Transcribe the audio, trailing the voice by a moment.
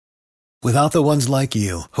Without the ones like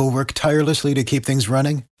you, who work tirelessly to keep things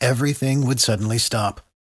running, everything would suddenly stop.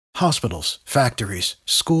 Hospitals, factories,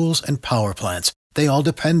 schools, and power plants, they all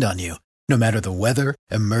depend on you. No matter the weather,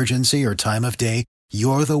 emergency, or time of day,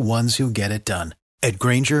 you're the ones who get it done. At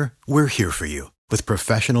Grainger, we're here for you with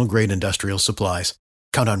professional-grade industrial supplies.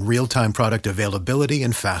 Count on real-time product availability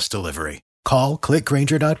and fast delivery. Call,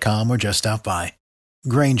 clickgrainger.com, or just stop by.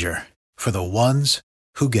 Grainger, for the ones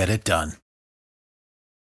who get it done.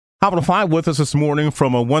 Top of the 5 with us this morning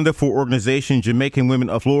from a wonderful organization, Jamaican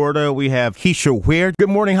Women of Florida. We have Keisha Ware. Good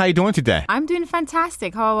morning. How are you doing today? I'm doing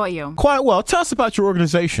fantastic. How about you? Quite well. Tell us about your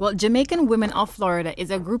organization. Well, Jamaican Women of Florida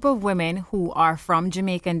is a group of women who are from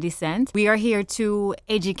Jamaican descent. We are here to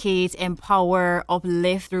educate, empower,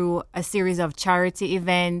 uplift through a series of charity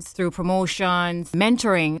events, through promotions,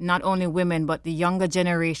 mentoring not only women but the younger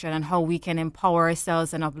generation and how we can empower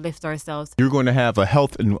ourselves and uplift ourselves. You're going to have a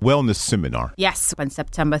health and wellness seminar. Yes, on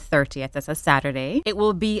September 30th. That's a Saturday. It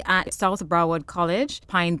will be at South Broward College,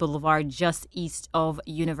 Pine Boulevard, just east of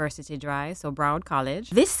University Drive, so Broward College.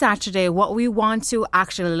 This Saturday, what we want to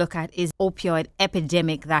actually look at is opioid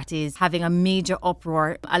epidemic that is having a major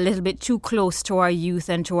uproar, a little bit too close to our youth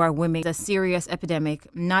and to our women. It's a serious epidemic,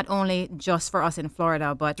 not only just for us in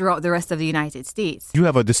Florida, but throughout the rest of the United States. You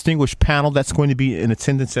have a distinguished panel that's going to be in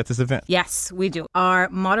attendance at this event. Yes, we do. Our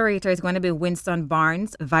moderator is going to be Winston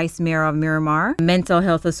Barnes, Vice Mayor of Miramar, Mental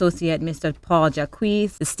Health Associate Mr. Paul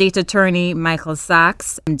Jacquith, the State Attorney Michael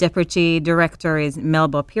Sachs, Deputy Director is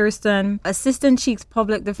Melba Pearson, Assistant Chief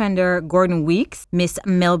Public Defender Gordon Weeks, Miss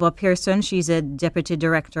Melba Pearson, she's a Deputy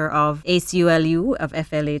Director of ACULU of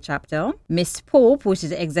FLA Chapter, Miss Pope, which is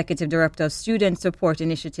the Executive Director of Student Support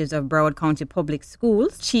Initiatives of Broward County Public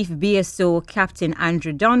Schools, Chief BSO Captain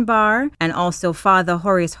Andrew Dunbar, and also Father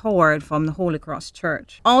Horace Howard from the Holy Cross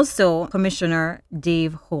Church. Also, Commissioner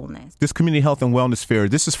Dave Holness. This Community Health and Wellness Fair,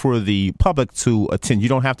 this is for the public to attend. You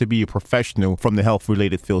don't have to be a professional from the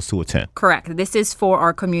health-related fields to attend. Correct. This is for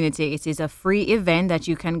our community. It is a free event that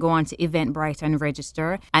you can go on to Eventbrite and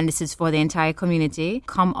register. And this is for the entire community.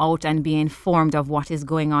 Come out and be informed of what is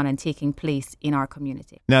going on and taking place in our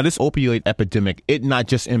community. Now, this opioid epidemic, it not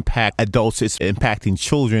just impacts adults, it's impacting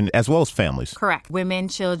children as well as families. Correct. Women,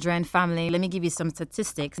 children, family. Let me give you some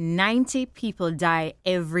statistics. 90 people die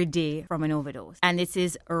every day from an overdose. And this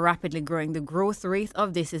is rapidly growing. The growth rate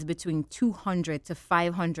of this is between 200 to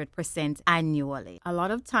 500% annually. A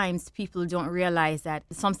lot of times people don't realize that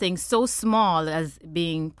something so small as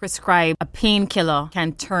being prescribed a painkiller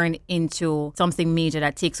can turn into something major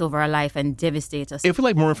that takes over our life and devastate us. If you'd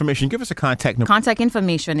like more information, give us a contact number. Contact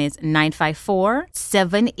information is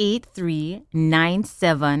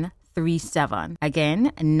 954-783-9737.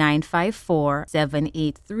 Again,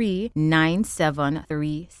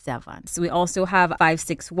 954-783-9737. So we also have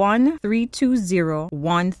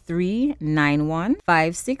 561-320-1391.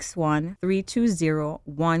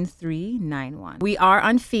 561-320-1391. We are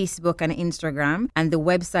on Facebook and Instagram, and the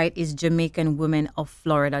website is Jamaican Women of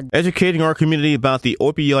Florida. Educating our community about the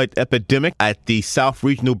opioid epidemic at the South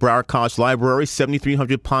Regional Broward College Library,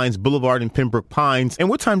 7300 Pines Boulevard in Pembroke Pines. And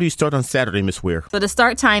what time do you start on Saturday, Miss Ware? So the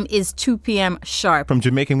start time is 2 p.m. sharp. From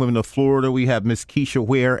Jamaican Women of Florida, we have Miss Keisha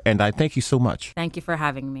Ware, and I thank you so much. Thank you for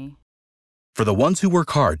having me. For the ones who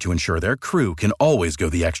work hard to ensure their crew can always go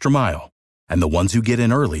the extra mile, and the ones who get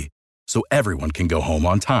in early so everyone can go home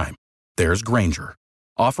on time, there's Grainger,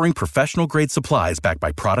 offering professional-grade supplies backed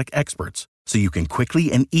by product experts so you can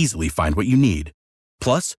quickly and easily find what you need.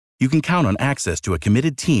 Plus, you can count on access to a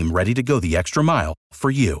committed team ready to go the extra mile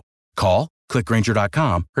for you. Call, click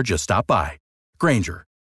Grainger.com, or just stop by. Grainger,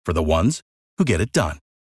 for the ones who get it done.